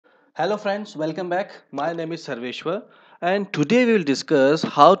Hello friends, welcome back. My name is Sarveshwar and today we will discuss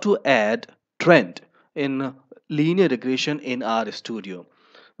how to add trend in linear regression in R studio.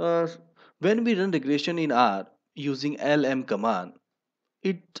 Uh, when we run regression in R using lm command,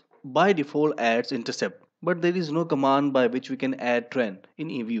 it by default adds intercept, but there is no command by which we can add trend in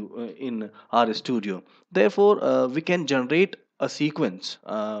eView in R studio. Therefore, we can generate a sequence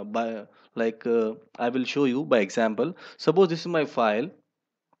by I will show you by example. Suppose this is my file.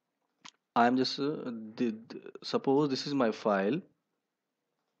 I'm just suppose this is my file.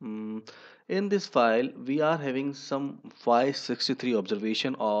 In this file, we are having some 563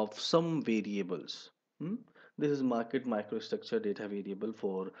 observation of some variables. Hmm. This is market microstructure data variable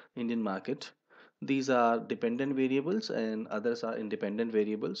for Indian market. These are dependent variables and others are independent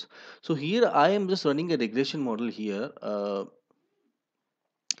variables. So here I am just running a regression model here.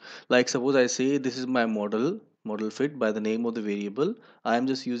 Like suppose I say this is my model fit by the name of the variable. I am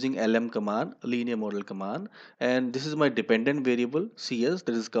just using lm command, linear model command, and this is my dependent variable cs,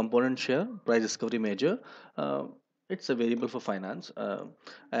 that is component share price discovery measure. uh, it's a variable for finance,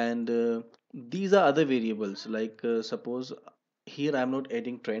 and these are other variables like suppose here I am not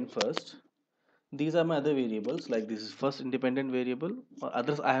adding trend first. These are my other variables, like this is first independent variable,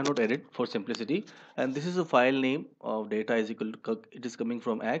 others I have not added for simplicity. And this is a file name of data is equal to it is coming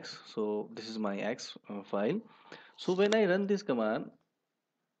from x, so this is my x file. So when I run this command,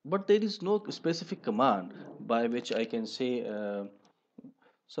 but there is no specific command by which I can say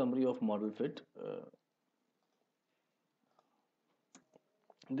summary of model fit.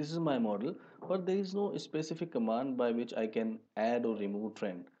 This is my model, but there is no specific command by which I can add or remove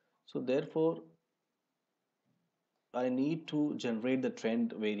trend. So therefore I need to generate the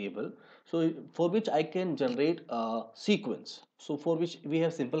trend variable. So for which I can generate a sequence. So for which we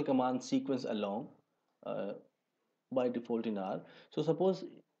have simple command sequence along uh, by default in R. So suppose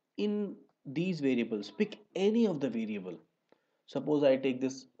in these variables, pick any of the variable. Suppose I take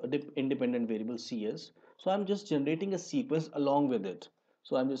this independent variable CS. So I'm just generating a sequence along with it.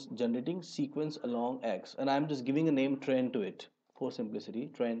 So I'm just generating sequence along X and I'm just giving a name trend to it for simplicity,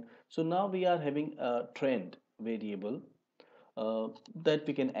 trend. So now we are having a trend variable that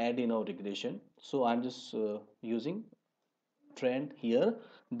we can add in our regression. So I'm just using trend here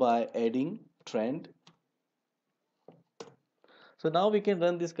by adding trend. So now we can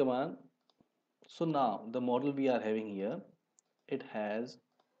run this command. So now the model we are having here, it has,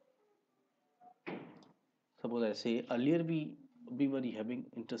 suppose I say earlier we were having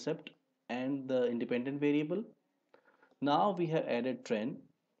intercept and the independent variable. Now we have added trend,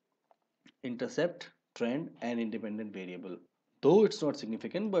 intercept, trend and independent variable. Though it's not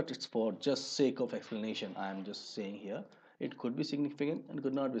significant, but it's for just sake of explanation, I am just saying here. It could be significant and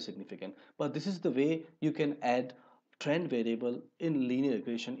could not be significant, but this is the way you can add trend variable in linear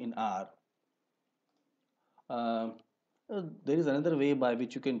regression in R. Um, there is another way by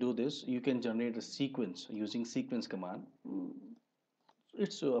which you can do this. You can generate a sequence using sequence command.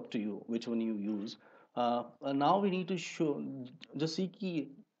 It's up to you which one you use. Now we need to show, just see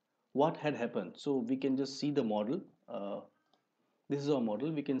key what had happened. So we can just see the model. This is our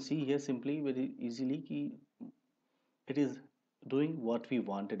model. We can see here simply very easily key it is doing what we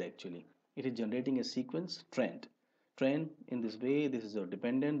wanted actually. It is generating a sequence trend in this way. This is a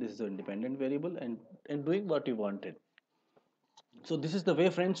dependent, this is an independent variable, and doing what we wanted. So this is the way,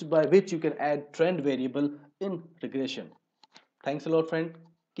 friends, by which you can add trend variable in regression. Thanks a lot, friend.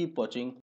 Keep watching.